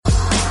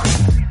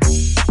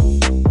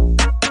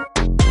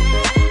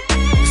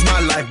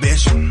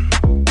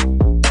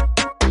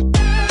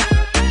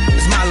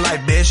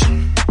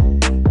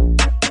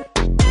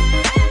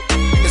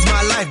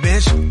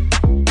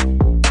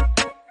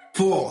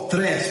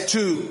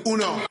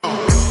Hola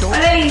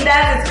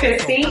lindas, it's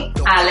Christy,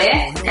 Ale,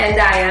 and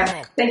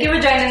Daya. Thank you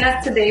for joining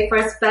us today for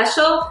a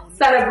special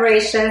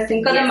celebration,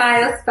 Cinco de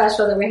Mayo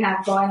special that we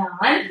have going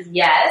on.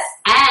 Yes,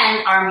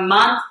 and our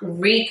month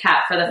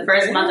recap for the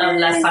first month of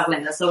Let's Talk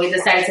Linda. So we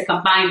decided to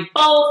combine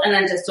both and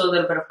then just do a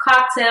little bit of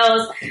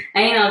cocktails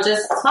and,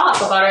 just talk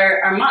about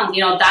our month.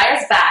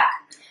 Daya's back.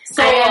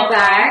 So I am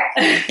back.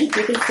 You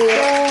can see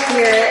it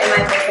here in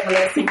my face of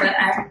Lipsy, but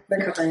I've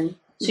recovering.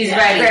 She's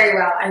ready. Very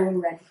well. I'm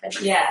ready for this.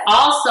 Yeah.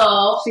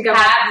 Also, she got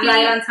happy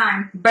right on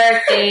time.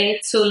 Birthday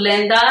to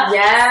Linda.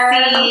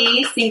 Yes.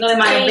 See, Cinco de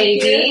Mayo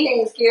baby.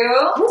 Thank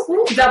you.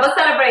 Double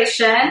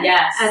celebration.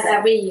 Yes. As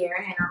every year,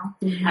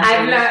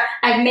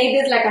 I've made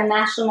this like a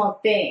national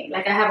thing.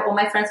 Like I have all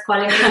my friends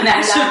calling me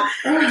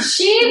national.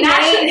 She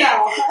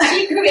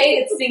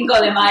created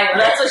Cinco de Mayo.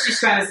 That's what she's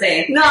trying to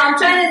say. No, I'm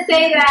trying to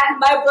say that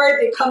my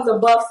birthday comes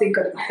above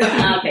Cinco de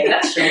Mayo. Okay,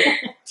 that's true.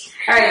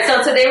 All right,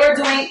 so today we're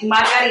doing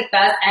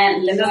margaritas,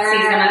 and Linda's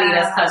gonna lead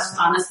us because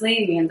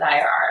honestly, me and Di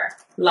are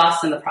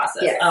lost in the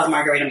process of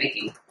margarita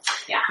making.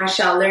 Yeah, I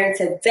shall learn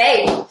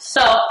today.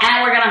 So,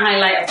 and we're gonna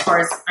highlight, of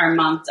course, our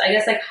month. I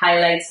guess like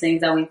highlights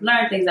things that we've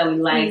learned, things that we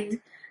liked,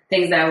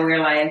 things that we're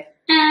like,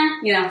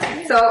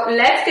 So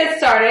let's get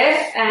started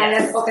and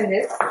let's open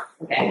this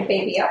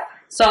baby up.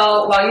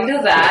 So while you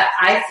do that,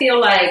 I feel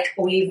like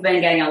we've been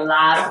getting a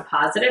lot of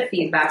positive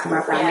feedback from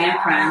our family and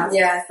friends.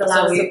 Yes, a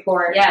lot of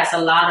support. Yes, a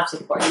lot of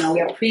support. We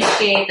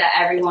appreciate that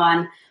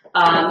everyone,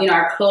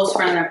 our close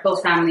friends, our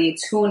close family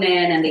tune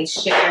in and they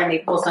share and they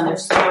post on their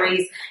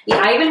stories. Yeah,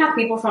 I even have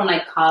people from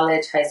like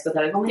college, high school,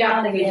 they're like, oh my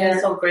God, like, you're doing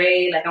so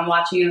great. Like, I'm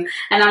watching you.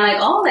 And I'm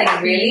like, oh,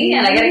 like, really?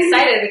 And I get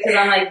excited because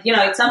I'm like,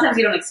 sometimes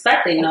you don't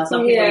expect it.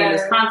 Some people you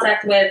lose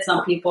contact with,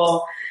 some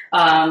people,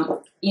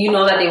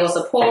 that they will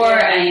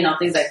support and,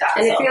 things like that.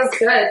 And it feels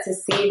good to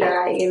see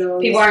that,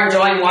 people are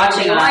enjoying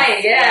watching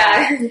us.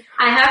 Yeah.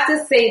 I have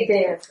to say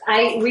this.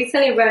 I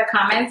recently read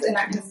comments in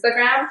our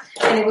Instagram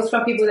and it was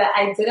from people that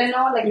I didn't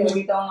know, like that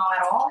we don't know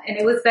at all. And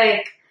it was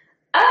like,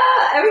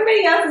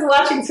 everybody else is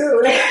watching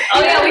too.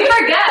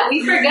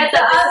 We forget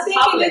that this is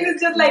public. This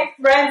is just like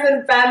friends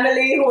and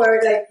family who are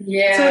like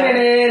tuning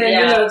in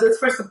and just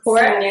for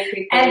support.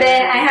 And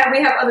then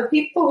we have other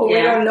people who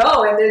we don't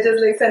know and they're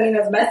just like sending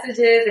us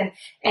messages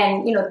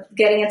and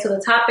getting into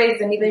the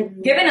topics and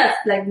even giving us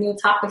like new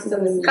topics to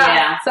discuss.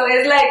 Yeah. So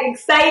it's like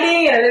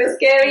exciting and a little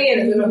scary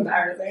and a little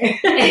embarrassing.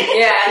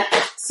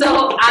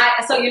 So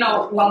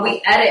when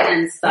we edit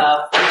and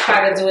stuff, we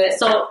try to do it.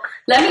 So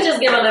let me just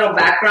give a little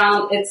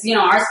background. It's,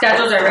 our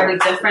schedules are very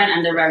different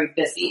and they're very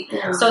busy.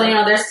 Yeah. So,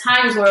 there's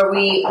times where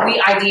we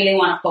ideally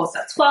want to post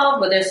at 12,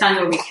 but there's times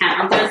where we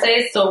can't on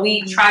Thursdays. So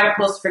we try to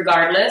post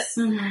regardless.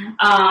 So,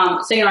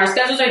 our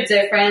schedules are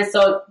different.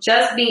 So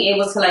just being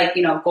able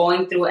to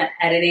going through and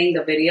editing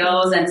the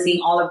videos and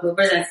seeing all the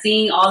bloopers and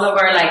seeing all of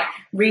our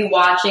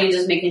rewatching,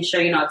 just making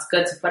sure, it's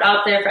good to put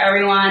out there for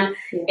everyone.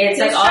 It's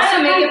like also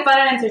to make it fun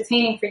and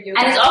entertaining for you.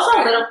 And it's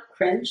also a little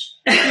cringe.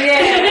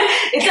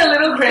 It's a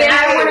little cringe.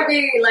 I don't want to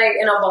be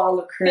in a ball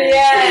of cringe.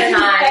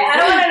 I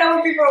don't want to know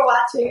when people are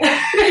watching.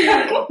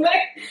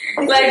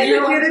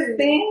 you cutest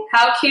thing.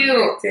 How cute.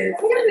 Look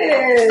at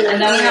this.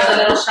 And then we have the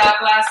little shot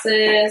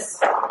glasses.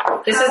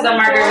 This is the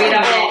margarita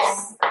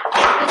mix.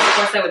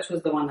 Of course, which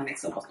was the one that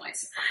makes the most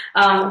noise.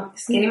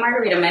 Skinny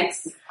margarita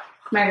mix.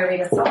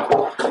 Margarita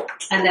sauce.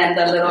 And then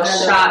the little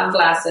shot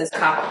glasses.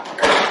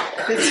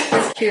 This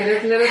is cute.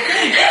 This little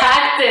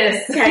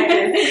cactus.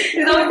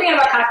 There's always thinking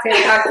about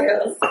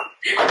cocktails.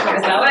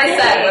 That's not what I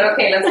said, but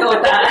okay, let's go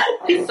with that.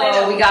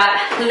 So we got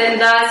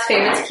Linda's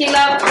favorite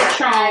tequila,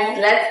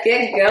 Patron. Let's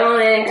get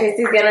going.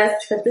 Christy's gonna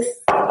put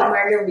this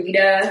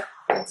margarita.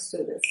 Let's do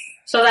this.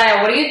 So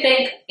Daya, what do you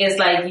think is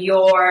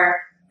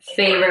your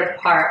favorite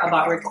part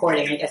about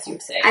recording, I guess you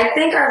would say? I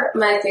think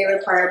my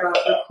favorite part about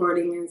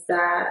recording is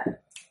that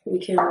we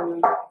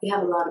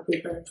have a lot of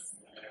bloopers.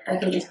 I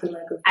can just be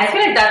I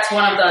feel like that's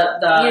one of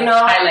the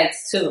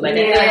highlights too. I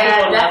think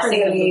people love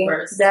seeing the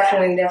bloopers.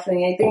 Definitely.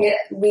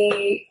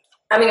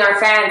 I think our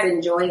fans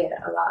enjoy it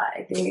a lot.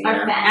 I think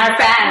our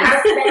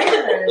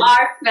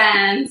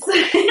fans.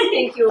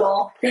 Thank you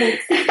all.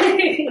 Thanks.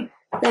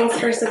 Thanks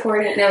for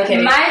supporting. No,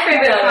 okay. My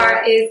favorite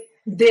part is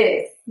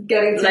this.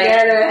 Getting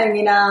together,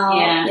 hanging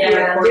out.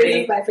 This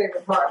is my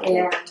favorite part.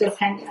 Yeah, just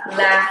hanging out,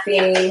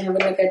 laughing,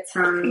 having a good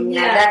time.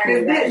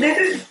 This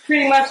is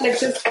pretty much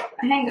just a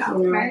hangout,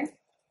 right?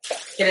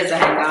 It is a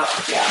hangout.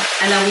 Yeah,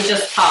 and then we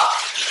just talk.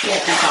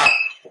 And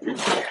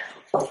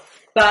talk.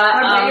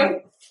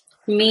 But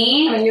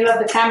me, you love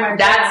the camera.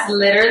 That's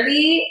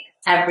literally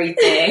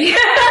everything.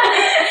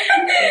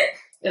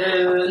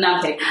 No,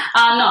 okay.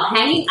 No,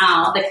 hanging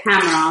out, the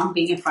camera,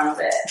 being in front of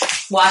it,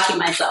 watching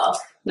myself.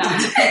 No,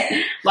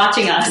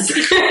 watching us.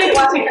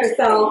 Watching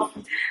herself.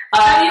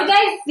 Have you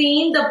guys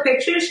seen the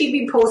pictures she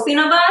be posting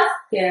of us?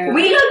 Yeah.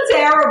 We look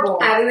terrible.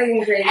 I'm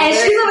looking crazy. And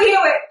she's over here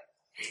with,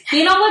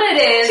 you know what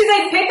it is? She's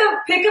like,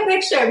 pick a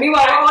picture.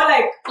 Meanwhile, we're all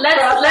like,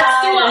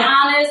 let's do an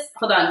honest,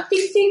 hold on.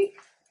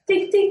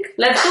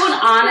 Let's do an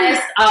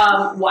honest,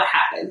 what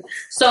happened.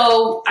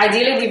 So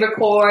ideally we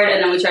record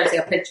and then we try to take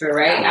a picture,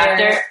 right?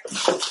 After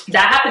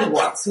that happened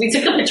once. We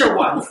took a picture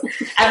once.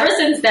 Ever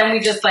since then we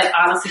just like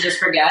honestly just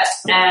forget.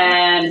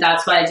 And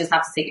that's why I just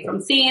have to take it from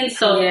scenes.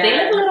 So they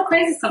look a little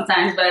crazy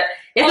sometimes, but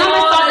it's not my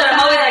fault that I'm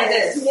always like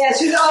this. Yeah,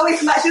 she's always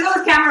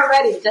camera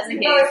ready. Just in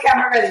case. Always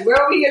camera ready.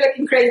 We're over here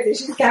looking crazy.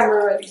 She's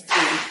camera ready.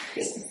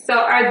 So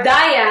our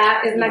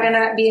Daya is not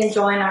gonna be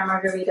enjoying our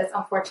margaritas,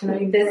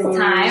 unfortunately, this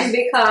time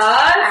because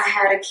I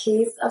had a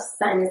case of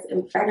sinus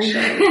infection.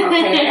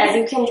 Okay, as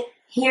you can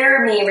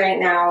hear me right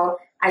now,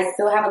 I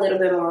still have a little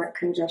bit more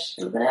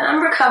congestion, but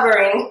I'm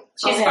recovering.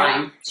 She's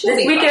fine.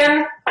 This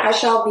weekend, I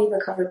shall be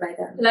recovered by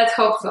then. Let's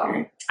hope so.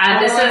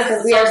 And this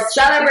is we are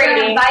celebrating.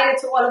 We're invited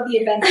to all of the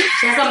events.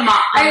 She has a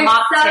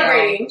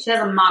mocktail. She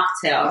has a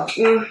mocktail.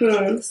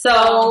 Mm-hmm.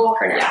 So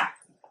yeah.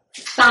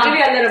 I'll give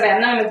you a little bit.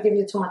 I'm not going to give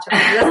you too much of it.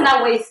 Let's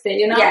not waste it,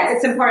 you know? Yes.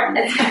 It's important.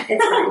 It's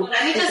fine.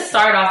 Let me just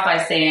start off by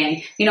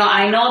saying, you know,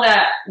 I know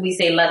that we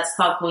say, let's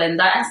talk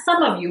Linda, and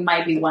some of you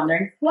might be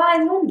wondering, why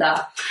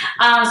Linda?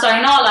 So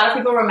I know a lot of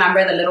people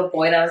remember the little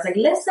boy that was like,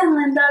 listen,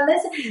 Linda,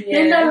 listen. Yeah.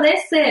 Linda,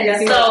 listen. Yeah,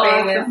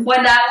 so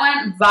when that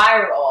went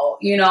viral,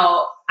 you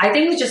know, I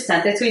think we just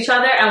sent it to each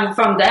other, and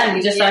from then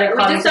we just started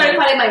calling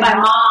my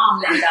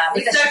mom Linda,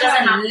 because she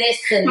doesn't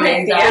listen,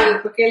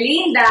 Linda. Porque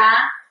Linda,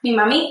 mi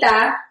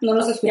mamita, no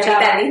nos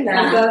escuchaba.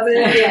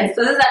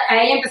 Entonces a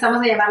ella empezamos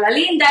a llamarla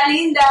Linda.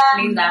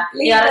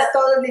 Y ahora es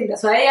todo Linda.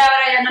 So a ella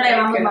ahora ya no la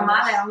llamamos mamá,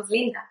 la llamamos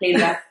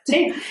Linda.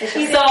 Sí.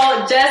 So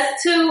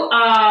just to,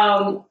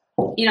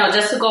 you know,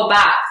 just to go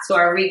back to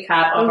our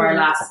recap of our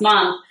last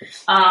month,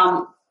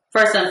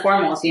 first and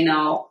foremost, you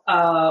know,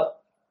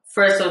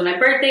 first was my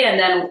birthday, and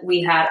then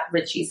we had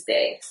Richie's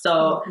day.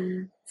 So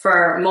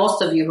for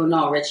most of you who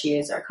know, Richie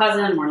is our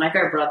cousin, more like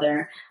our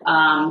brother.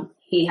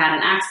 He had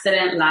an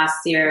accident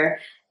last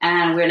year,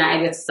 and we're not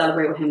able to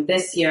celebrate with him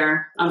this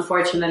year.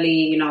 Unfortunately,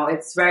 you know,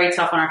 it's very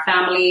tough on our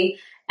family.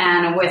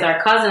 And with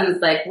our cousins,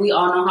 like, we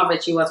all know how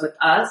Richie was with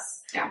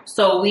us. Yeah.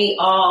 So we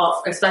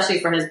all, especially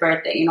for his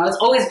birthday, you know, it's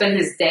always been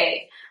his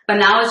day. But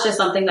now it's just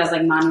something that's,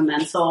 like,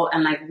 monumental.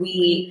 And, like,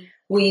 we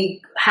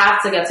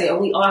have to get together.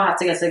 We all have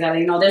to get together.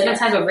 You know, there's been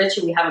times with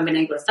Richie we haven't been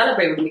able to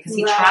celebrate with him because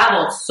he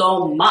traveled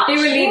so much. He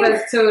would leave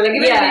us too. Like,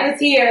 even if he was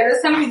here,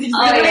 there's somebody who didn't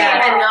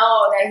even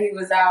know that he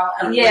was out.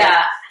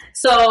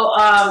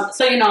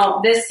 So, you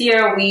know, this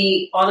year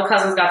all the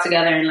cousins got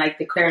together and like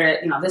declared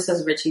it, you know, this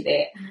is Richie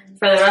Day.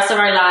 For the rest of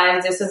our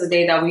lives, this is a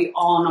day that we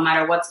all, no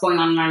matter what's going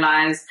on in our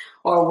lives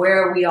or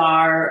where we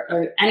are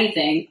or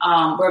anything,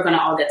 we're going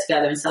to all get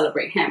together and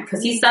celebrate him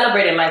because he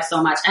celebrated life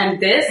so much. And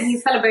he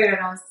celebrated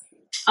us.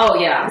 Oh,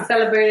 yeah. He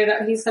celebrated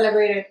us. He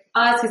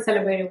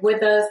celebrated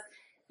with us.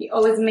 He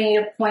always made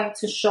a point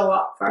to show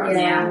up for us,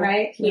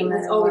 right? He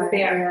was always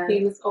there. Yeah.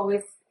 He was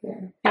always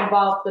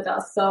involved with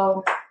us.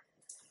 So,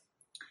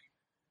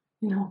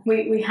 you know,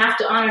 we have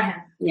to honor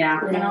him. Yeah.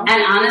 You know?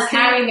 And honestly,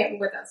 carrying it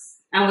with us.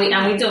 And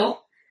we do.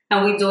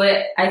 And we do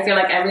it, I feel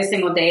like, every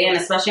single day, and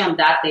especially on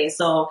that day.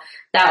 So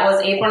that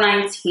was April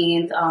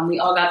 19th. We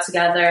all got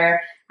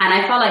together. And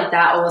I felt like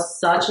that was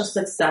such a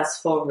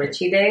successful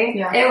Richie Day.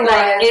 Yeah. It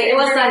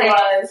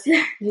was.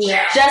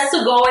 Yeah. Just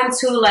to go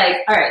into like,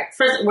 all right,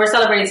 first we're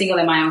celebrating Cinco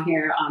de Mayo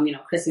here, you know,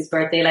 Chrissy's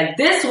birthday. Like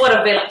this would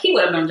have been, he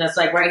would have been just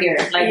like right here,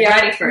 like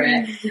ready for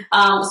it.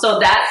 So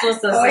that's what's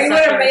the he would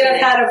have made us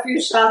had a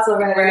few shots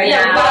already. Right?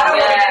 Yeah.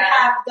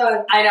 Half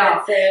done. I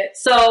know.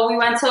 So we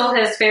went to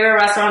his favorite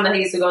restaurant that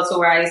he used to go to,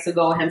 where I used to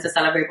go with him to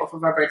celebrate both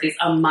of our birthdays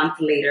a month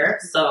later.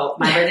 So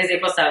my birthday's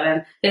April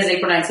 7th, his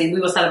April 19th. We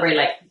will celebrate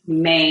like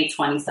May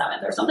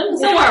 27th or something,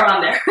 somewhere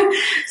around there.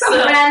 Some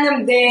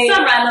random day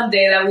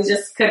that we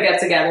just could get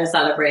together and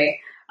celebrate.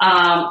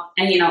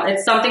 And you know,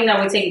 it's something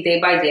that we take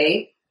day by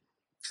day,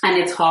 and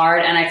it's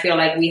hard. And I feel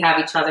like we have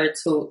each other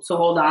to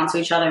hold on to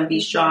each other and be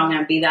strong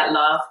and be that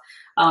love.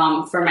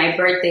 For my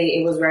birthday,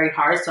 it was very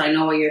hard. So I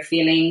know what you're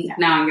feeling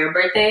now on your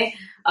birthday.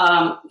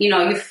 You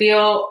know, I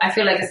feel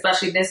like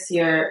especially this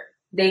year,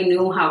 they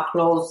knew how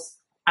close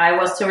I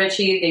was to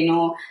Richie. They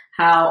knew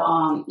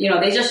how, you know,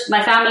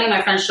 my family,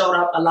 my friends showed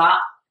up a lot,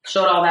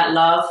 showed all that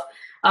love.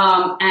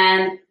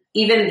 And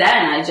even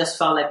then I just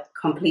felt like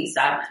complete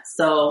sadness.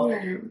 So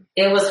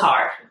it was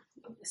hard.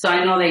 So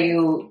I know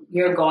that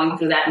you're going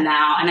through that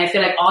now. And I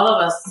feel like all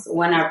of us,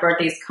 when our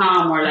birthdays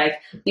come or like,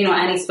 you know,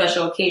 any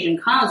special occasion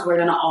comes, we're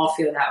going to all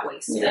feel that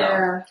way still.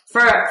 Yeah.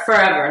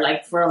 Forever,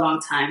 like for a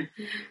long time.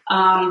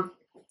 And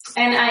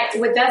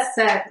with that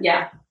said,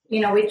 you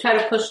know, we try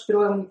to push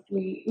through and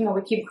we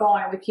keep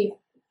going. We keep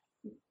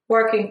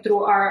working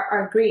through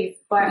our grief.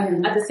 But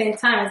at the same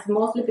time, it's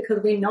mostly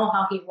because we know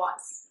how he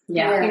was.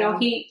 Yeah. You know,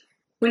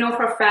 we know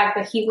for a fact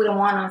that he wouldn't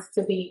want us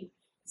to be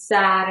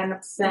sad and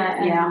upset.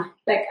 And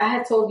like I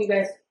had told you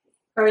guys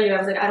earlier, I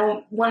was like, I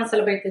don't want to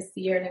celebrate this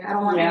year. Like I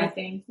don't want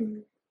anything. Mm-hmm.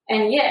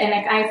 And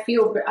like I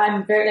feel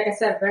I'm very, like I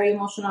said, very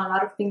emotional. A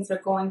lot of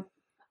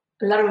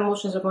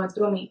emotions are going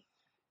through me.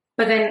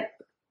 But then,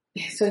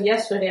 so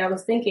yesterday I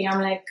was thinking,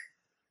 I'm like,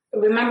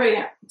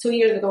 remembering 2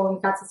 years ago when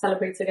we got to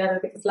celebrate together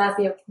because last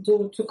year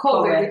due to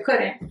COVID we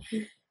couldn't.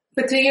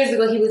 for 2 years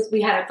ago,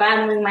 we had a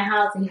band in my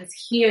house and he was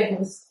here. He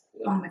was,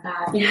 oh my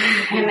God.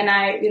 Him and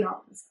I,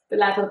 the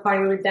last of the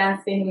party we were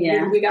dancing.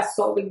 Yeah. We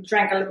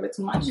drank a little bit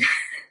too much.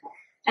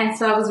 And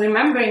so I was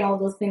remembering all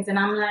those things and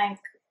I'm like,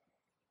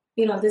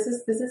 this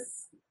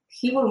is,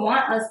 he would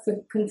want us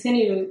to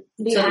continue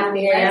to be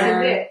happy,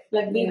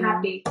 be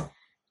happy.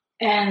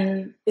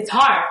 And it's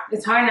hard.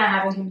 It's hard not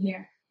having him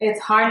here. It's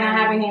hard not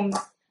having him,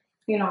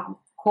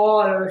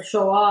 call or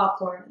show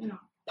up or,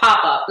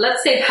 pop up.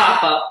 Let's say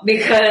pop up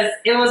because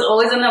it was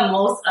always in the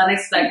most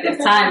unexpected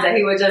times that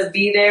he would just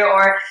be there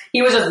or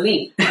he would just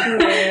leave.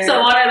 Yeah. So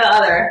one or the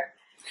other.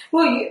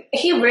 Well,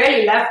 he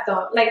rarely left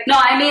though. No,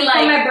 I mean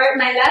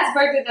my last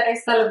birthday that I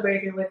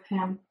celebrated with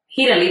him.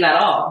 He didn't leave at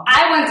all.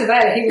 I went to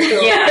bed. He was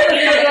still he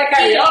didn't leave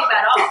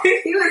at all.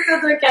 He was still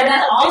doing And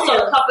then also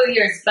a couple of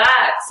years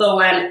back, so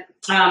when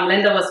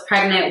Linda was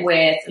pregnant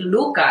with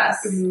Lucas,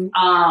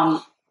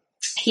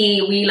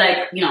 she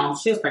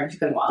was pregnant, she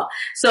couldn't walk.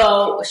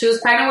 So she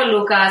was pregnant with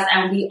Lucas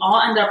and we all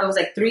ended up, it was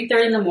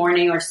 3:30 in the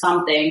morning or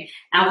something.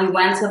 And we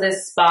went to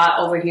this spot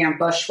over here in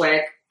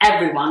Bushwick.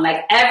 Everyone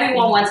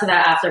went to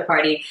that after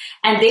party.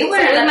 And they were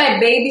in my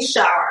baby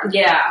shower.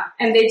 Yeah.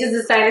 And they just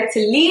decided to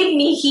leave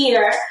me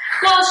here.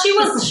 Well, she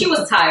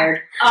was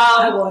tired.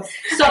 I was.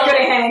 So I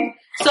couldn't hang.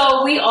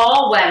 So we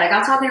all went.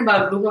 I'm talking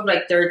about a group of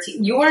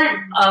 13. You weren't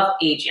of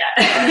age yet.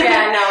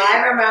 Yeah, no,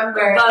 I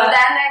remember. But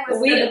that night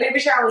the baby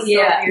shower was so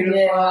beautiful.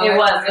 Yeah, it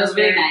was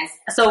really nice.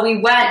 So we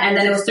went and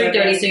then it was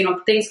 3:30. So,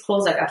 things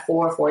closed at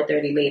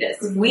 4:30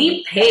 latest. Mm-hmm.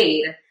 We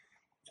paid,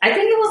 I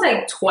think it was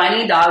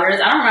 $20. I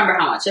don't remember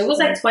how much. It was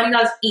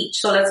 $20 each.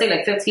 So let's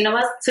say 15 of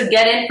us to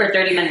get in for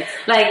 30 minutes.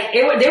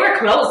 They were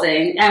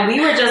closing and we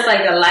were just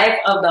the life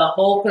of the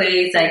whole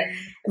place.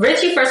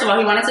 Richie, first of all,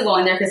 he wanted to go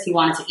in there because he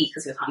wanted to eat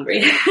because he was hungry.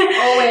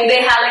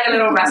 They had a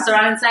little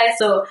restaurant inside,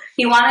 so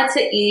he wanted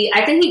to eat.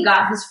 I think he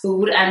got his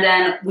food, and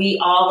then we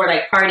all were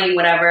partying,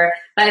 whatever.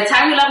 By the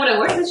time we left, we're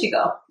where did she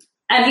go?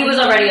 And he was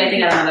already, I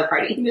think, at another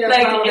party. Yeah,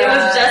 it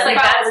was just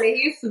that.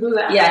 He used to do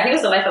that. Yeah, he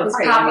was the life of the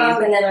party. Pop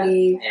up and then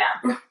leave.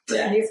 Yeah.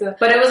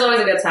 But it was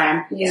always a good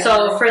time. Yeah.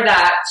 So for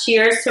that,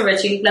 cheers to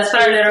Richie. Let's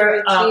put our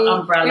little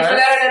umbrellas. We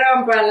forgot our little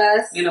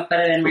umbrellas. I'm going to put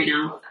it in right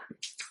now.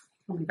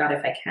 Oh my God,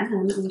 if I can.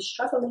 I'm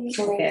struggling.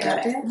 Okay, I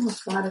got it. Oh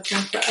God, it's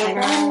been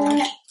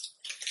forever.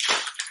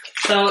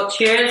 So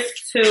cheers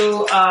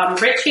to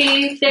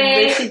Richie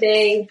Day. Richie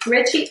Day.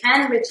 Richie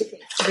and Richie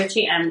Day.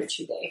 Richie and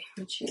Richie Day.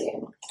 Richie Day.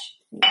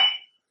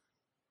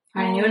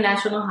 Our new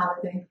national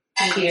holiday.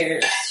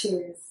 Cheers.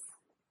 Cheers.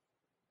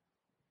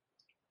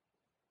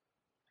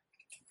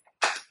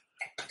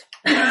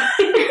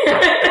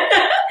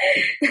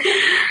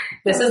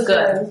 This is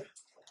good.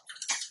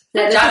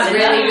 That's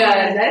really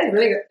good. That is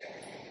really good.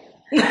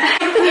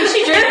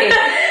 She's drinking.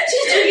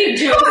 She's drinking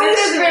juice. This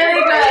is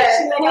really good.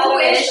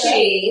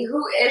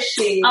 Who is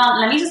she?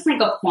 Let me just make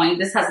a point.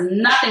 This has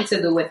nothing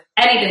to do with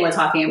anything we're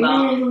talking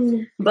about.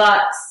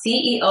 But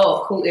CEO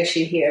of Who Is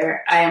She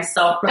here, I am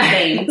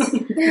self-proclaimed.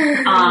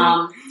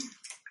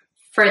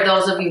 For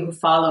those of you who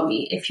follow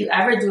me, if you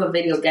ever do a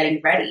video getting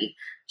ready,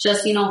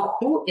 just,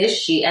 who is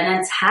she? And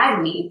then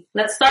tag me.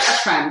 Let's start a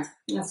trend.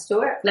 Let's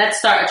do it. Let's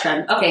start a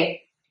trend.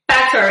 Okay.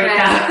 Back to our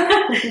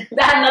recap.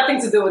 That had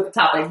nothing to do with the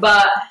topic,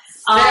 but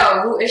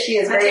who is she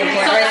is very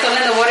important. All right, so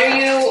Linda, what are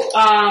you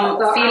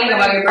feeling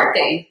about your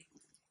birthday?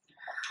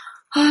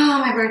 Oh,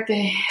 my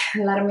birthday.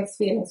 A lot of mixed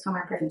feelings for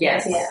my birthday.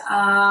 Yes.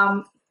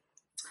 Yeah.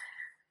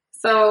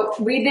 So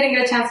we didn't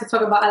get a chance to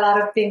talk about a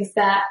lot of things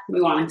that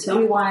we wanted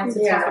to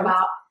talk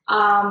about.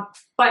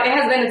 But it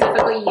has been a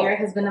difficult year. It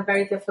has been a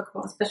very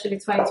difficult, especially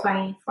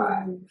 2020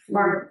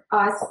 for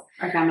us.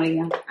 Our family,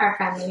 yeah. Our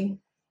family.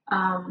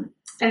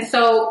 And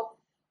so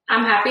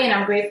I'm happy and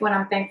I'm grateful and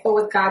I'm thankful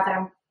with God that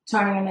I'm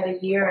turning another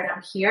year and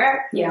I'm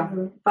here. Yeah.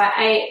 But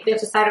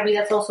there's a side of me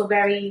that's also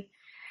very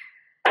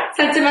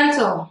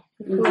sentimental,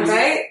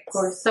 right? Of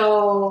course.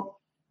 So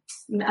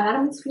a lot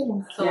of mixed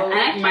feelings. So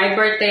my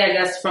birthday, I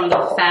guess, from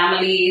the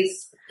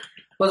families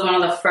was one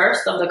of the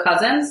first of the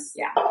cousins.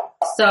 Yeah.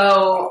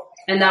 So,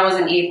 and that was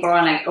in April,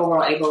 and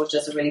overall April was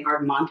just a really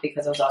hard month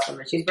because it was also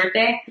Richie's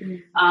birthday.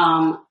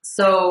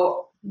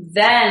 So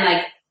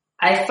then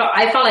I felt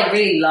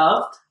really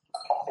loved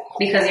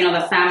because,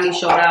 the family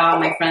showed out,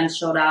 my friends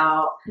showed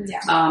out.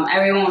 Yeah.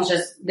 Everyone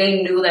was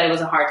they knew that it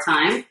was a hard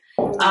time.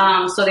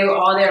 So they were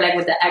all there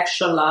with the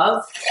extra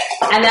love.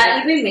 And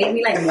that even made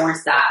me more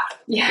sad.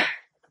 Yeah.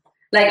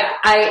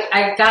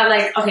 I got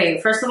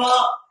okay, first of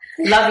all,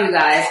 love you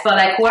guys,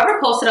 but whoever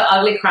posted an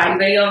ugly crying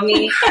video of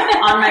me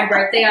on my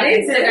birthday on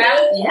Instagram,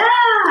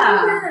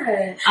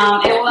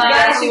 it was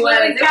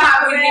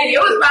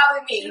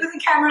probably me. It was in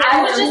camera.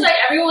 I was just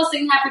everyone was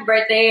singing happy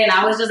birthday, and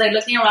I was just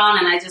looking around,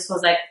 and I just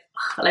was it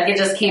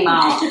just came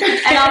out,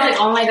 and I was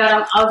oh my God,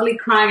 I'm ugly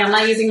crying. I'm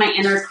not using my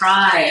inner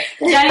cry.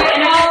 Inner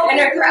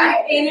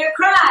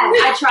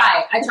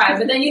cry. I tried,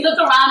 but then you look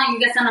around and you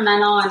get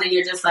sentimental, and then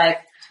you're just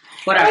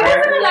whatever. It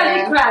wasn't a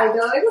lovely cry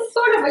though. It was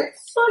sort of a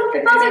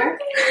dinner.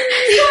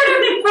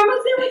 From a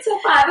 0 to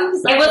 5.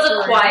 It was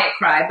a quiet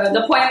cry, but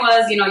the point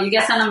was, you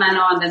get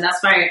sentimental, and then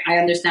that's why I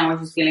understand what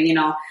she's feeling.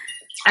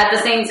 at the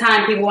same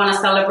time, people want to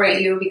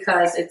celebrate you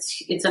because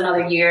it's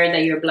another year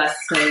that you're blessed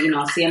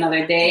to, see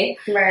another day.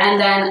 Right. And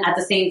then at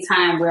the same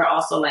time, we're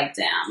also like,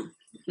 damn,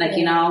 like,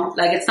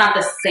 it's not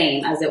the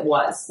same as it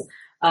was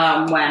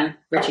when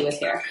Richie was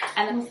here.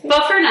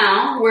 But for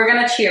now, we're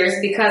going to cheers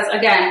because,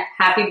 again,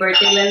 happy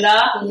birthday,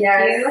 Linda.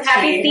 Yes.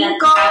 Happy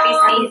Cinco. Happy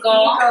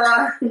Cinco.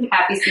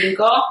 Happy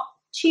Cinco.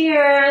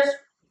 Cheers.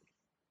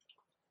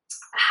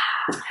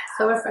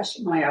 So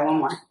refreshing. Oh, yeah, one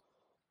more.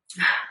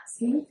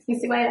 See? You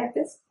see why I like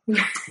this? So,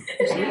 Daya,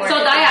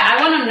 I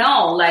want to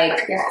know,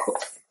 like,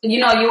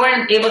 you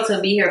weren't able to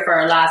be here for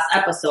our last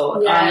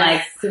episode on,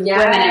 like,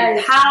 women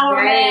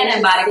empowerment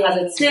and body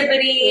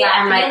positivity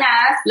and, like,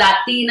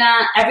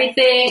 Latina,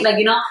 everything. Like,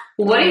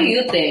 what do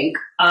you think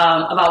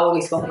about what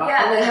we spoke about?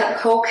 Yeah, the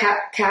whole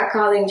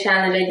catcalling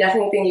challenge. I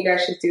definitely think you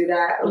guys should do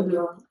that,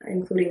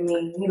 including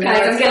me.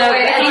 Guys, you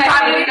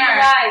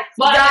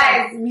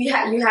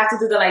have to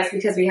do the likes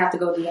because we have to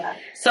go do that.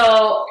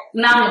 So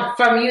now,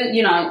 from you,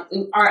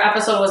 our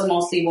episode was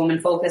mostly woman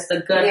focused,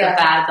 the good, the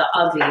bad, the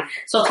ugly.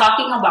 So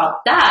talking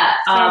about that,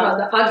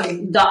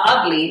 the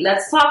ugly.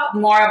 Let's talk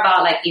more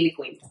about like Ivy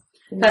Queen.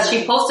 Because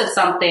she posted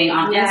something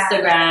on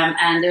Instagram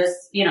and there's,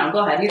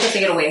 go ahead, you can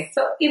take it away.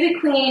 So Ivy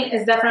Queen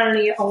is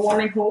definitely a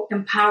woman who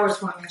empowers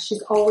women.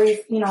 She's always,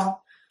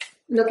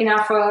 looking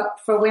out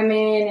for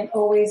women and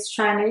always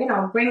trying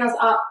to, bring us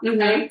up.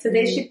 Right?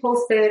 Today she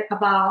posted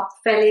about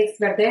Felix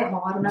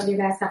Verdejo. I don't know if you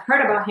guys have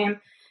heard about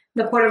him,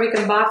 the Puerto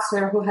Rican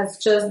boxer who has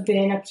just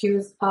been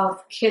accused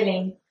of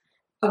killing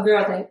a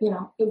girl that,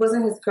 it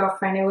wasn't his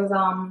girlfriend. It was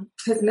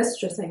his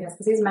mistress, I guess,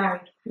 because he's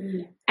married.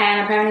 Mm-hmm.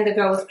 And apparently the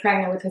girl was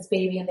pregnant with his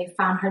baby and they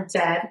found her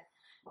dead.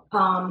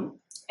 And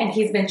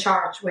he's been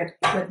charged with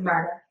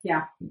murder.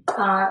 Yeah.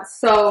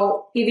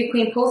 So Ivy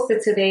Queen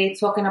posted today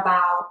talking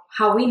about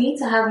how we need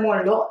to have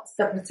more laws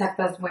that protect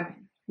us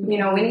women.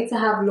 Mm-hmm. We need to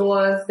have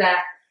laws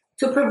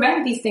to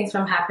prevent these things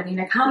from happening.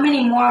 Like how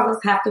many more of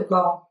us have to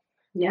go?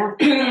 Yeah.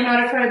 In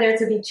order for there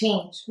to be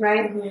change,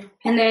 right? Mm-hmm.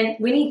 And then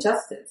we need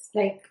justice.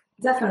 Like,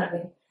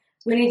 definitely.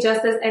 We need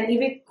justice. And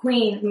Ivy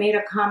Queen made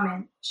a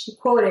comment. She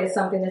quoted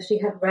something that she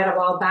had read a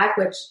while back,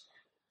 which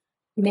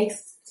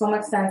makes so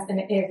much sense and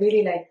it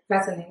really like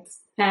resonates.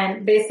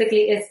 And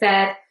basically it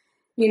said,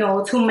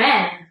 to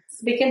men,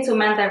 speaking to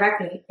men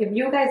directly, if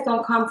you guys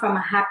don't come from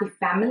a happy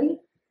family,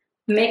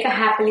 make a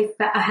happy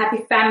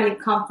family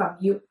come from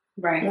you.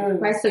 Right.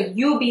 Right. So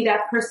you be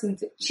that person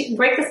to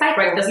break the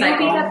cycle. You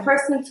be that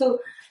person to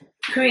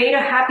create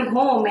a happy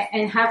home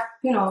and have,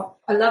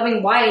 a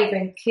loving wife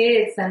and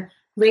kids and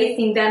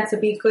raising them to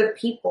be good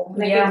people.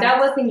 Like if that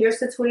wasn't your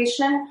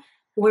situation,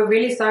 we're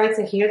really sorry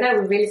to hear that.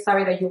 We're really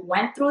sorry that you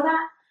went through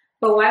that.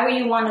 But why would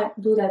you want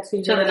to do that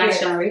to the next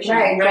generation?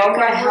 Right. Go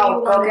get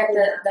help. Go get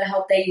the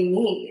help that you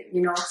need,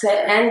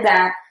 to end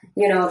that,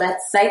 that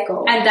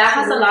cycle. And that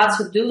has a lot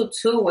to do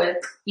too with,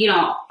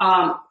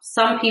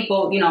 some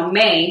people,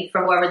 May,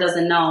 for whoever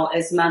doesn't know,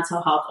 is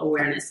Mental Health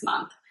Awareness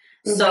Month.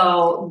 Mm-hmm.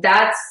 So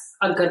that's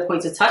a good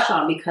point to touch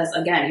on because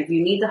again, if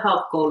you need the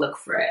help, go look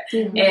for it.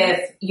 Mm-hmm.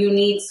 If you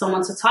need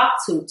someone to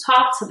talk to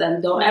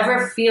them. Don't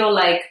ever feel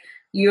like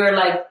you're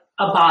like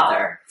a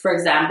bother, for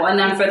example. And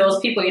then for those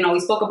people, we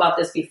spoke about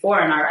this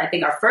before in I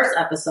think our first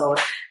episode,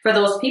 for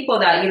those people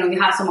that, you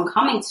have someone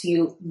coming to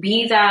you,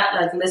 be that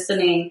like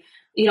listening,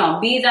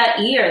 be that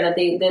ear that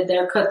they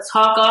could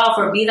talk off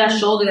or be that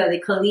shoulder that they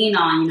could lean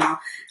on,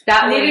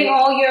 that leaving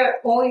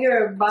all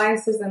your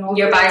biases and all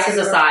your biases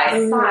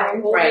aside,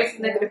 all those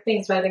negative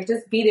things, right? Like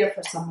just be there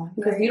for someone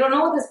because you don't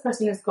know what this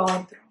person is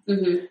going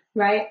through,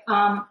 right?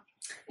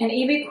 And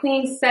Ivy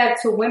Queen said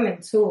to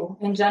women too,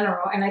 in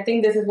general, and I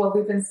think this is what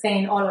we've been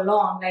saying all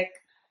along, like,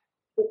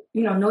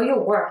 know your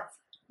worth.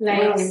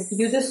 Like,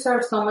 you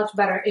deserve so much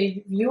better.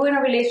 If you're in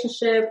a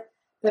relationship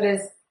that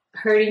is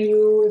hurting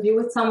you, if you're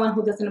with someone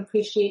who doesn't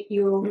appreciate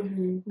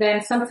you,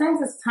 then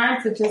sometimes it's time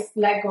to just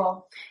let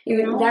go.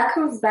 That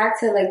comes back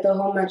to like the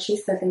whole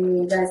machista thing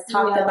you guys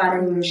talked about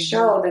in your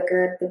show, the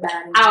good, the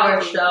bad, and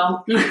our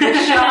show.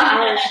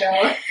 Our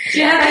show. She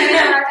hasn't been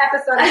on an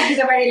episode and she's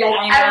already like,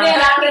 I've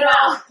been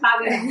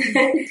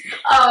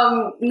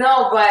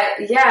no,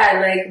 but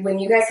yeah, like when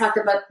you guys talked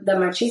about the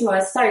machismo,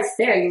 it starts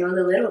there,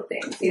 the little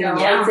things,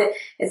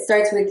 it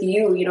starts with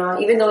you,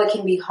 even though it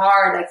can be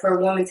hard, like for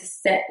a woman to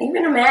set,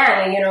 even a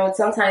man,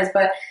 sometimes,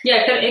 but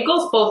it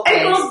goes both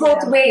ways. It goes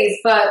both ways,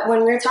 but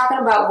when we're talking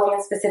about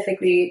women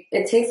specifically,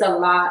 it takes a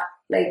lot,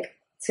 like,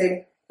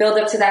 to build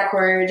up to that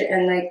courage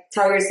and, like,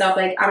 tell yourself,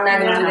 like, I'm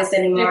not going to do this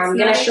anymore. I'm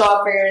going to show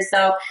up for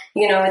yourself.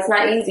 It's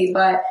not easy,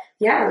 but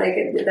yeah,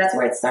 like, that's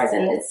where it starts.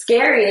 And it's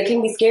scary. It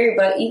can be scary,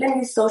 but even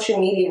use social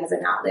media as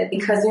an outlet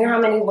because you know how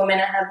many women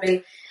have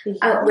been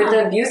with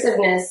the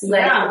abusiveness,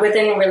 like,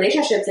 within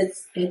relationships,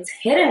 it's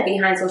hidden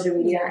behind social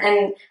media.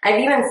 And I've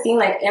even seen,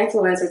 like,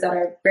 influencers that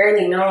are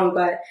barely known,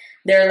 but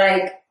they're,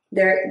 like,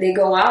 they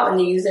go out and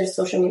they use their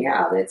social media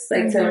outlets,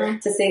 like,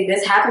 to say,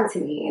 this happened to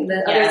me.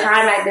 The other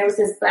time, there was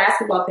this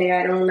basketball player,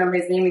 I don't remember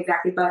his name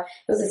exactly, but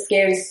it was a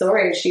scary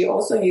story. She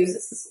also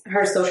uses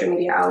her social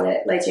media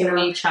outlet, like, to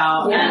reach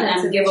out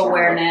and give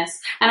awareness.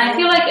 And I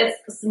feel like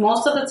it's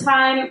most of the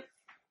time,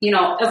 you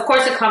know, of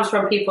course it comes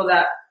from people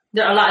that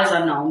a lot is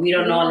unknown. We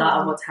don't know a lot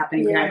of what's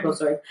happening behind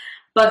closed doors.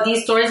 But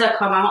these stories that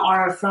come out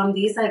are from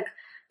these like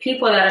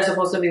people that are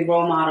supposed to be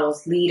role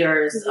models,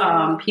 leaders,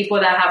 people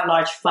that have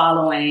large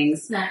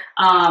followings.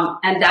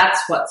 And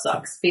that's what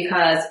sucks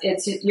because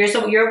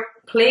you're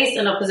placed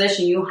in a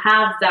position, you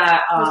have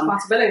that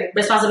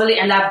responsibility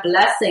and that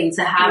blessing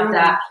to have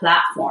that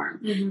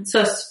platform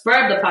to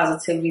spread the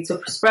positivity, to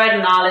spread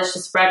knowledge, to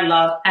spread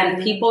love,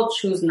 and people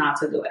choose not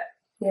to do it.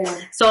 Yeah.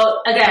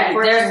 So again,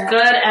 there's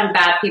good and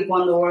bad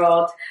people in the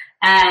world.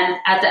 And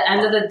at the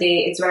end of the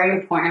day, it's very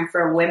important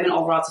for women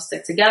overall to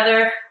stick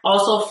together.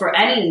 Also for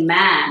any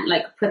man,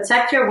 like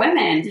protect your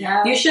women.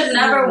 Yeah. You should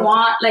never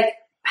want, like,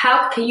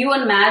 how can you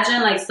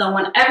imagine like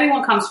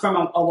everyone comes from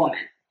a woman.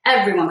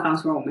 Everyone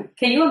comes from a woman.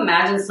 Can you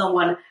imagine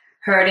someone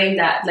hurting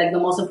that, like the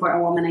most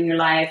important woman in your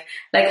life?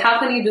 Like how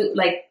can you do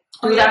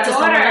that to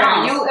someone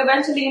else? You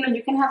eventually,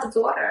 you can have a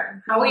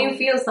daughter. How will you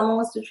feel if someone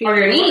wants to treat or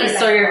your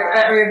niece or your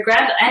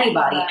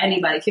anybody.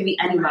 It could be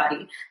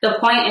anybody. The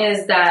point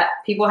is that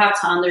people have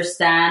to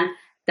understand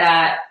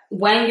that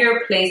when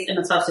you're placed in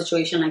a tough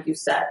situation, like you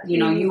said,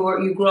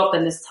 you grew up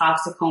in this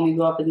toxic home, you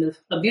grew up in this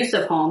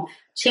abusive home.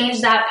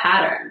 Change that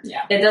pattern.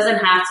 Yeah. It doesn't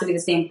have to be the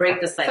same. Break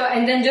the cycle. So,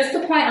 and then just to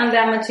point on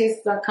that,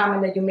 Machista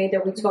comment that you made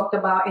that we talked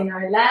about in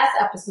our last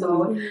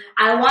episode,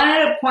 I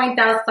wanted to point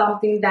out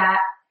something that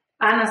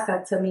Anna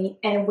said to me,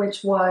 and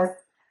which was,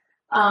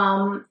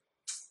 I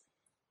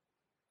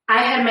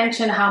had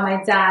mentioned how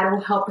my dad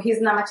will help.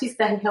 He's not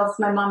machista. He helps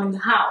my mom in the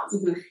house,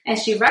 and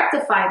she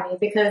rectified me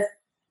because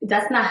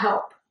that's not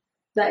help.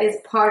 That is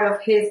part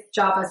of his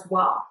job as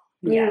well.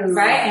 Yes.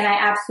 Right? And I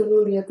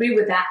absolutely agree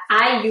with that.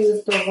 I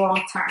used the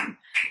wrong term.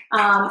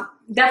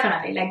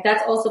 Definitely. Like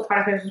that's also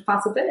part of his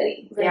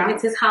responsibility. Right? Yeah.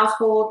 It's his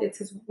household. It's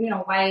his,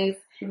 wife.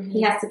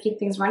 He has to keep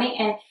things running,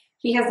 and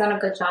he has done a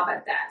good job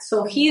at that.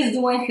 So he's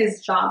doing his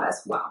job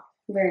as well.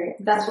 Right.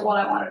 That's all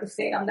I wanted to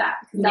say on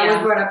that. That was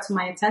brought up to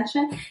my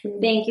attention.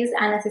 Thank you,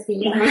 Anna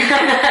Cecilia.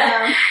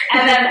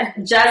 And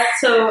then just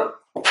to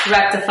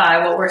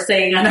rectify what we're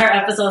saying on our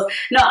episodes.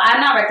 No, I'm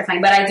not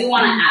rectifying, but I do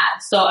want to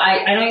add. So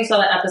I know you saw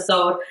that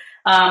episode,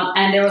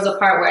 and there was a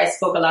part where I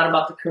spoke a lot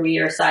about the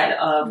career side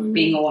of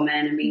being a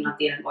woman and being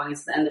Latina and going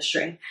into the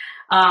industry.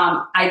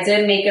 I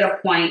did make it a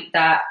point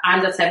that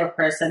I'm the type of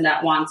person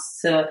that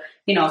wants to,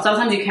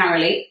 sometimes you can't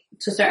relate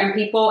to certain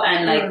people,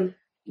 and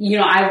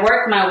I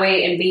work my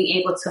way in being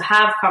able to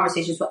have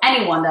conversations with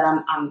anyone that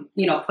I'm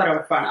put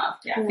in front of.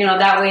 Yeah.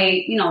 That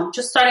way,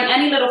 just starting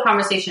any little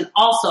conversation.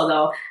 Also,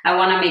 though, I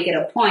want to make it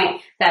a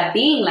point that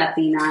being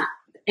Latina,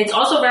 it's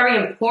also very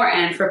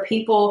important for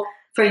people,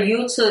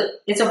 it's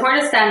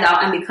important to stand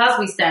out. And because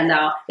we stand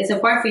out, it's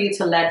important for you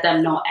to let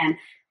them know and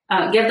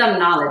give them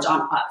knowledge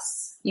on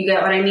us. You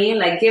get what I mean?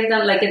 Like give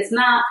them, it's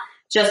not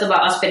just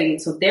about us fitting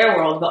into their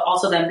world, but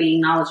also them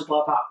being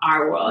knowledgeable about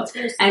our world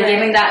and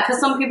giving that, because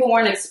some people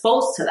weren't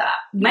exposed to that.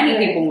 Many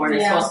people weren't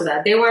exposed to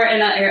that. They were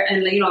in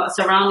a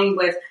surrounding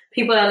with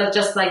people that look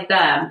just like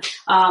them.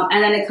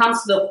 And then it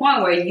comes to the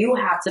point where you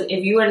have to,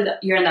 if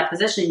you're in that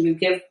position, you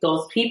give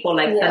those people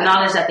the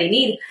knowledge that they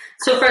need.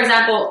 So for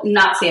example,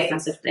 not say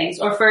offensive things.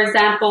 Or for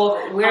example,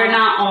 we're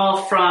not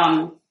all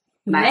from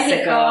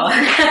Mexico.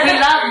 We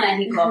love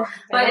Mexico.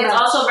 But it's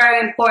also very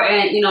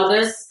important,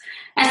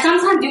 and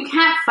sometimes you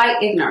can't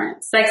fight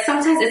ignorance.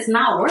 Sometimes it's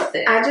not worth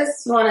it. I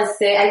just want to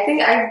say, I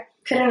think I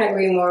couldn't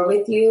agree more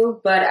with you,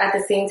 but at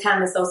the same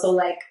time, it's also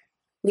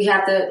we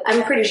have to,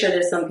 I'm pretty sure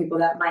there's some people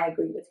that might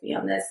agree with me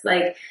on this.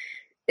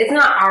 It's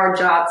not our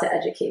job to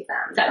educate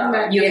them.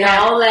 Ignorance.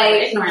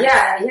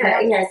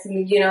 Ignorance.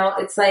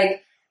 It's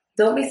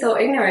don't be so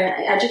ignorant.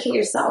 Educate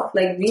yourself.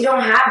 We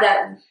don't have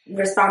that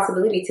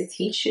responsibility to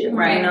teach you,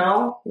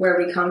 where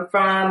we come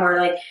from,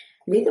 or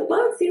read the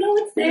books,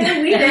 it's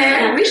there, we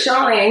there, we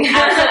showing.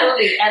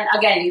 Absolutely. And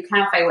again, you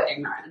can't fight with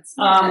ignorance.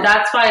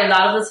 That's why a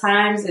lot of the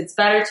times it's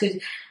better to,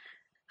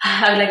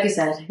 like you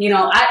said,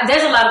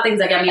 there's a lot of things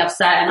that get me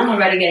upset, and I'm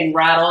already getting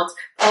rattled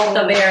off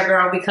the bear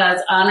girl, because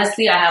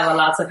honestly, I have a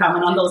lot to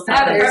comment on those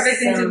topics. That's the perfect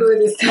thing to do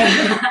this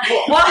time.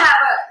 We'll have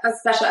a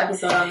special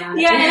episode on that.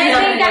 Yeah,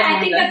 and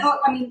I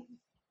think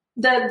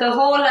that the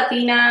whole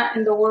Latina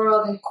in the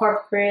world and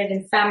corporate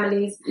and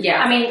families.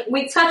 Yeah.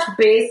 We touch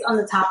base on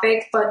the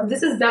topic, but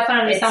this is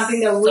definitely something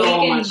that we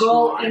can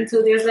go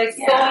into. There's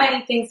so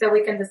many things that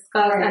we can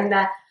discuss, and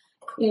that,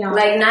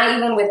 not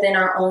even within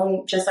our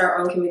own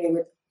community,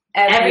 with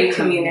every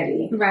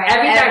community. Right.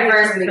 Every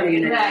diverse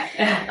community. Right.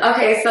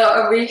 Okay, so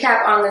a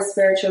recap on the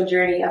spiritual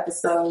journey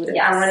episode.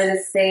 Yes. I wanted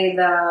to say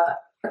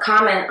a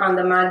comment on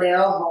the Mar de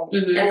Ojo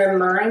and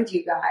remind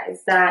you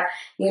guys that,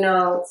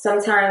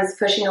 sometimes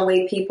pushing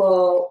away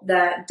people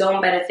that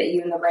don't benefit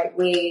you in the right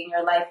way in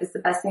your life is the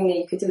best thing that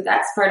you could do.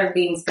 That's part of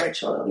being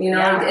spiritual,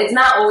 It's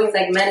not always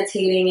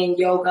memeditating and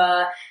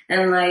yoga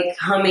and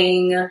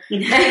humming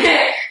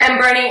and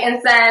burning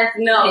incense.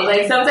 No,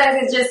 sometimes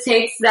it just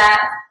takes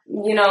that,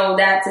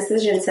 that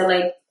decision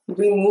to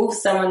remove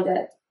someone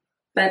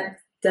that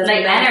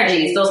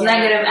energies, those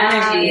negative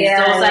energies,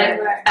 those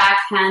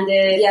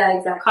backhanded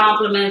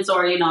compliments,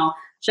 or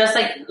Just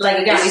like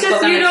again, we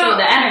spoke on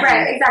the energy.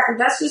 Right, exactly.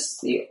 That's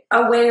just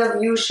a way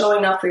of you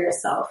showing up for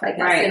yourself, I guess.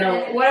 Right. You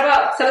know. What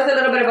about, tell us a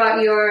little bit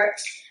about your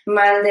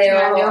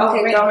Mandeo.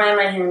 Okay, don't mind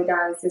my hand,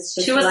 guys. It's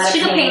just she's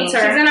a painter. She's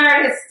an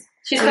artist.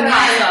 She's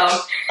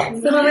Picasso.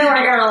 Still been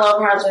working on a little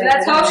project.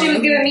 That's how she was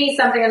giving me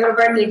something, a little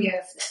birthday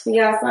gift.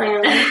 Yes, I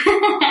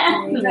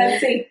am.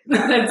 Let's see. All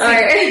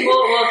right.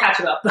 We'll catch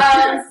you up.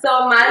 So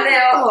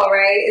Mandeo,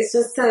 right? It's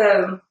just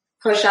to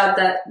push out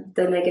the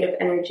negative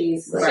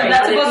energies. So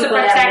that's supposed to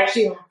protect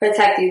you.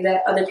 Protect you,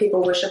 that other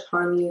people wish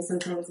upon you.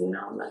 Sometimes, you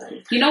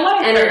know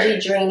what? Energy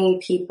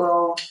draining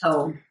people.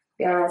 Oh.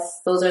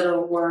 Yes, those are the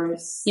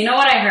worst. You know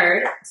what I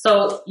heard?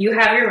 So you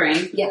have your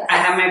ring. Yes. I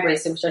have my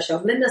bracelet, which I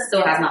showed. Linda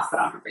still has not put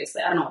on her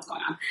bracelet. I don't know what's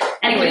going on.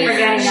 Anyway,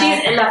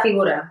 she's la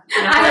figura.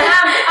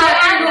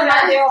 I am the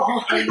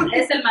Mandeo.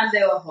 Es el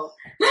Mandeo.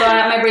 So I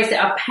have my bracelet.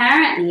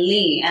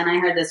 Apparently, and I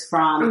heard this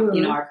from,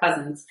 our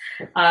cousins,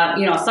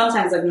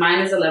 sometimes like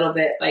mine is a little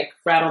bit like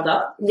rattled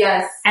up.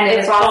 Yes. And if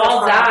it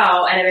falls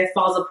out and if it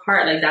falls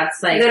apart, like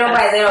that's like little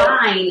by little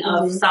sign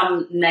of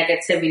some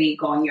negativity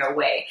going your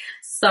way.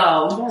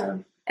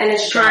 So and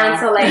it's trying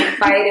to like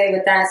fight it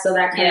with that, so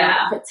that kind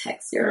of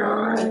protects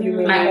your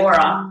my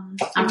aura.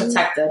 I'm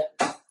protected.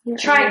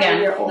 Try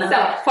again.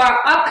 So for our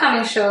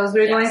upcoming shows,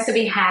 we're going to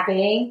be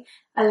having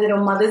a little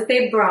Mother's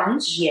Day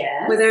brunch.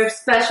 Yes. With our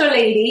special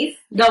ladies.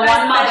 The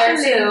one mother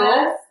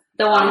too.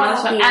 The one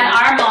mother and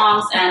our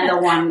moms and the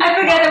one. I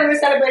forget that we were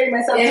celebrating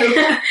myself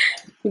too.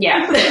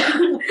 Yeah.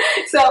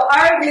 So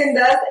our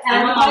Lindas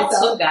and my mom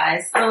too,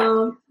 guys.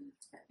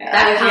 Okay.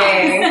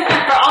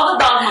 For all the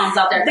dog moms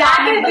out there, that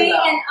could be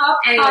an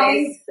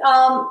upcoming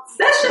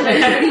session.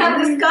 We have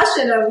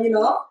discussion of,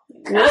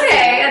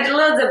 Okay, a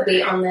little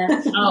debate on that.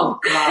 Oh,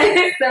 God.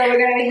 So we're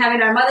going to be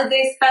having our Mother's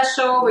Day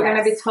special. We're going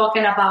to be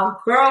talking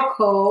about Girl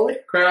Code.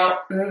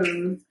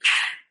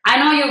 I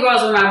know you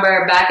girls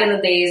remember back in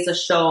the days the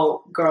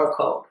show Girl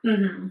Code.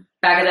 Mm-hmm.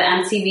 Back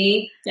at the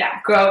MTV.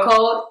 Yeah. Girl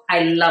Code.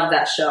 I love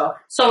that show.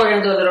 So we're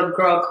going to do a little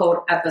Girl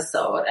Code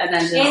episode. And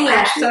then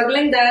just...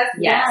 Linda.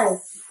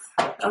 Yes.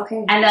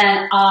 Okay. And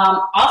then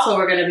also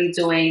we're going to be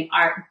doing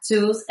our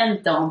do's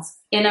and don'ts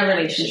in a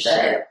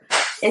relationship.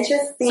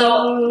 Interesting.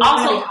 So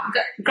also,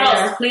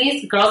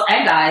 girls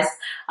and guys,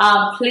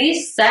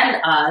 please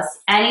send us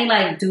any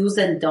like do's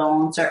and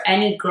don'ts or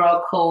any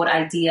girl code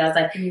ideas,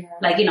 any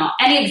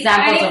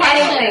examples of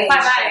anything.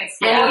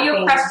 All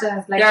your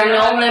questions. There are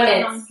no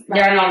limits.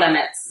 There are no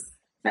limits.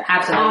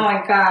 Absolutely. Oh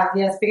my God.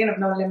 Yeah. Speaking of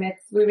no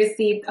limits, we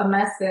received a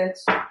message.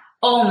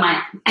 Oh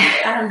my.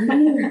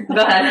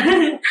 Go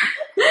ahead.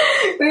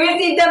 We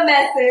received a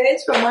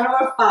message from one of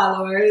our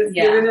followers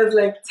giving us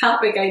like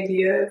topic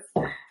ideas.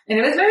 And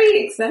it was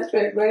very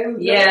eccentric, right?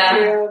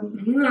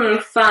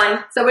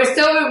 Fun. So we're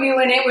still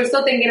reviewing it. We're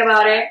still thinking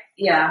about it.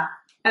 Yeah.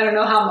 I don't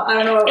know.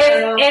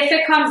 If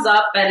it comes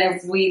up and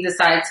if we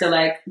decide to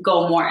like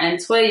go more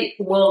into it,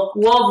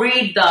 we'll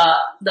read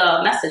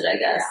the message, I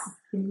guess.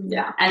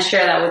 Yeah. And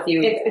share that with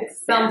you.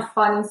 It's some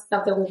fun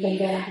stuff that we've been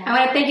doing. I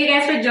want to thank you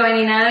guys for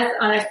joining us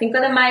on our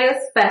Cinco de Mayo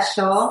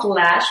special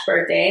 /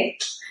 birthday.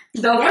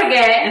 Don't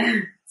forget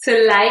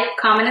to like,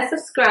 comment, and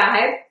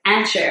subscribe.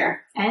 And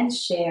share.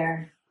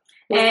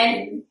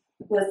 And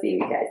we'll see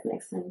you guys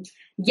next time.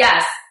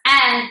 Yes.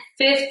 And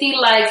 50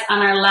 likes on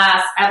our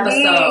last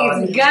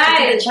episode. Please,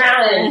 guys,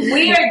 challenge.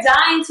 We are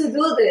dying to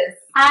do this.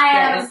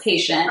 I am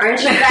patient.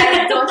 Aren't you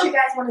guys? Don't you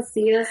guys want to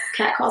see us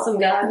catcall some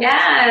guys?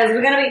 Yes,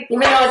 we're gonna be.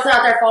 Even though it's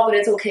not their fault, but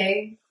it's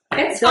okay.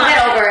 Don't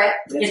get over it.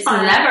 It's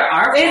never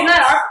our fault. It's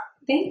not our.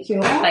 Thank you.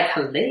 Like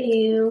hello.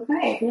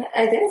 Right. Yeah,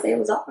 I didn't say it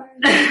was awkward.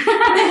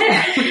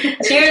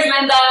 Cheers,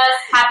 Linda.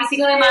 Happy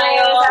Cinco de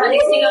Mayo. Happy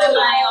Cinco de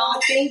Mayo.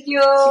 Thank you.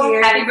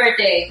 Cheers. Happy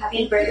birthday.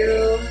 Happy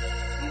birthday.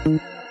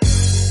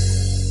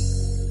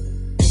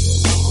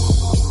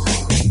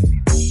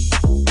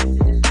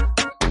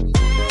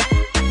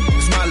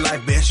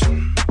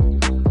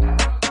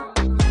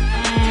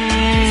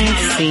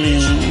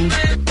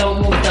 Don't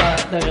move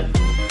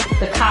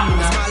the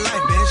camera.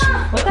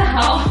 What the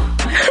hell?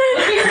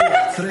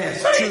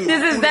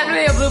 This is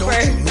definitely a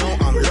blooper.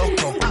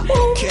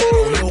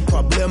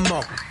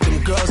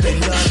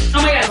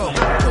 Oh my God.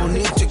 Don't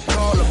need to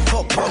call a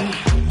popo.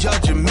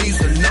 Judging me's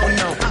a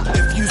no-no.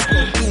 If you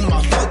scroll through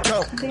my photo,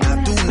 I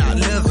do not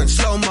live in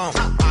slow-mo.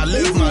 I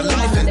live my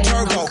life in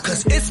turbo.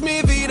 Cause it's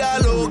mi vida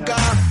loca.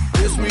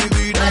 It's mi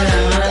vida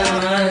loca.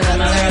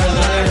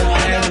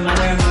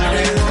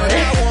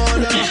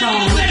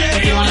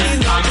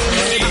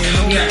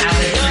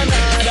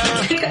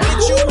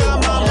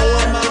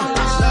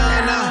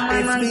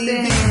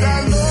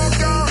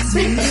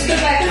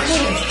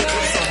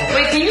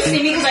 Wait, can you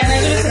see me? Because I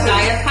measured this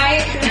diet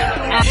pipe.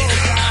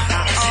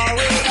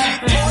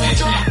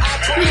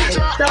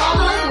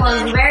 Somos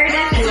los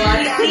verdes y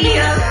los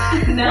tíos.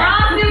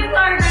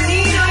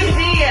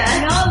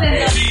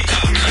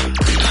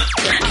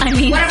 I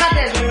mean, What about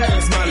this?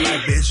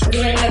 Do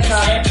you like the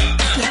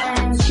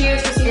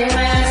Cheers to see my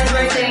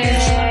birthday.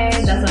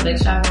 that's a big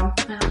shower.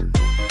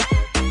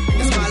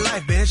 It's my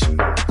life, bitch.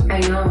 I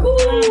know.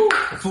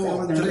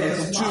 4, 3,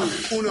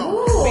 2,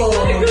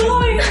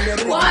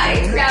 1. Why?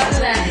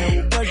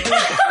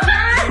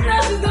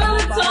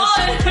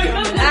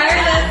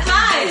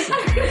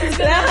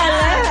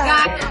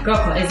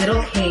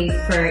 okay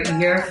for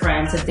your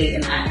friend to date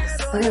an ex?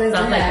 Stuff like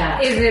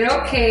that. Is it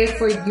okay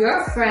for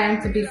your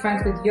friend to be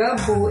friends with your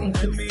boo and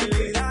keep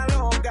secrets?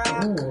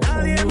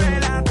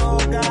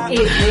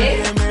 Is it?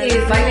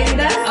 Is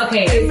Valinda?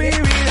 Okay.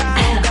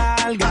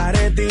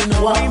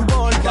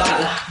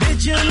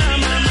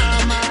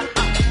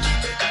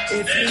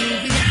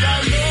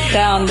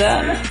 Down.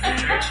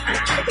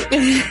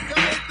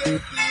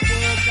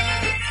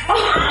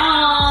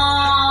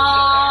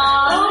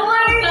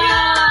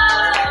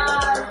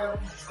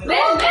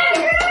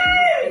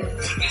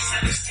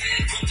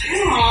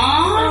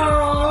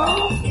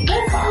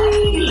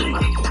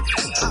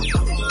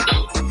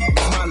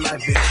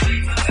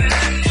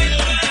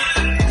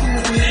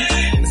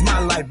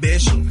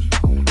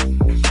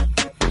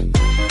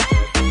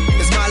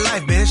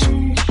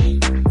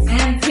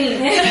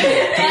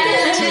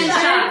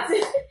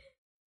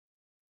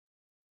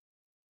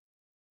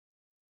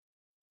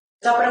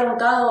 ¿Se ha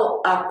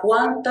preguntado a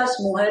cuántas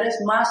mujeres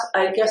más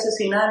hay que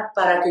asesinar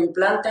para que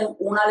implanten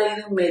una ley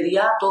de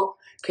inmediato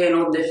que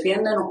nos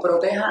defienda y nos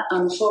proteja a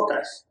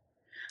nosotras?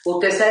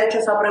 Usted se ha hecho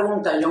esa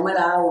pregunta, yo me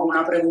la hago,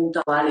 una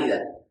pregunta válida.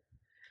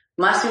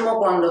 Máximo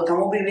cuando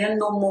estamos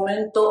viviendo un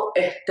momento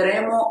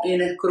extremo,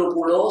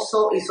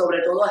 inescrupuloso y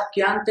sobre todo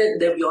asqueante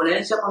de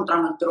violencia contra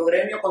nuestro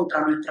gremio,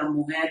 contra nuestras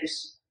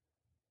mujeres.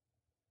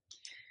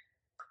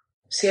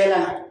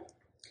 Ciela,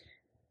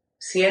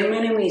 si él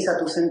minimiza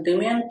tus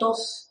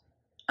sentimientos,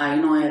 ahí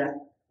no era.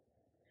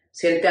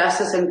 Si él te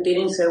hace sentir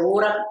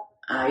insegura,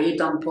 ahí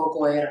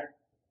tampoco era.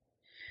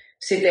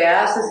 Si te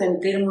hace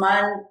sentir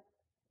mal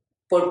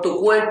por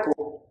tu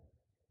cuerpo,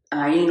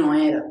 ahí no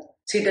era.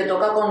 Si te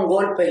toca con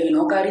golpes y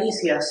no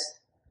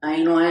caricias,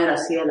 ahí no era,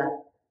 Ciela.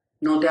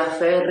 No te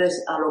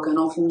aferres a lo que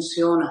no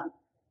funciona.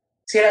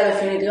 Ciela,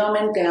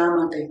 definitivamente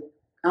ámate.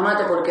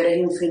 Ámate porque eres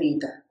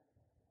infinita.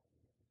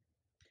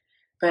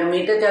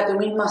 Permítete a ti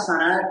misma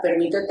sanar,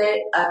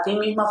 permítete a ti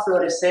misma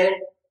florecer.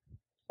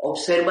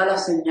 Observa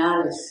las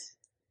señales.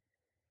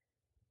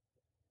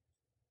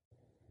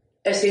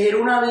 Exigir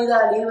una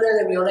vida libre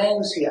de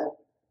violencia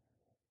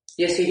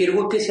y exigir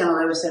justicia no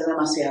debe ser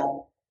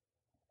demasiado.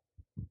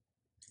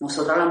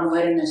 Nosotras las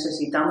mujeres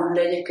necesitamos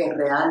leyes que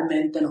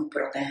realmente nos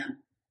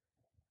protejan.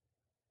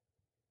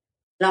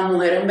 Las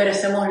mujeres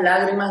merecemos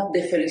lágrimas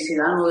de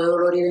felicidad, no de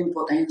dolor y de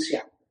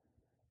impotencia.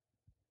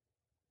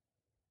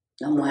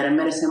 Las mujeres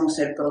merecemos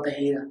ser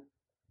protegidas.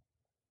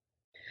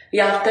 Y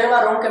a usted,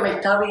 varón, que me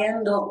está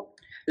viendo,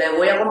 le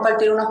voy a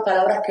compartir unas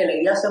palabras que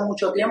leí hace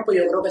mucho tiempo y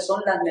yo creo que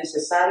son las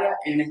necesarias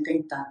en este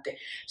instante.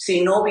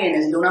 Si no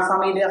vienes de una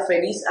familia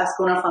feliz, haz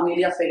que una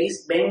familia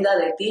feliz venga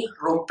de ti,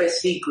 rompe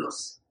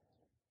ciclos.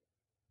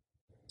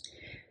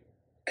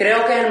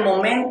 Creo que es el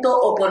momento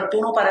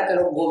oportuno para que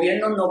los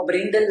gobiernos nos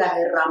brinden las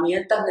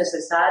herramientas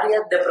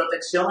necesarias de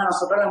protección a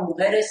nosotras las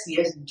mujeres y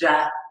es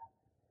ya.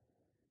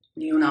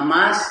 Ni una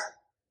más,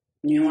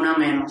 ni una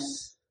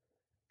menos.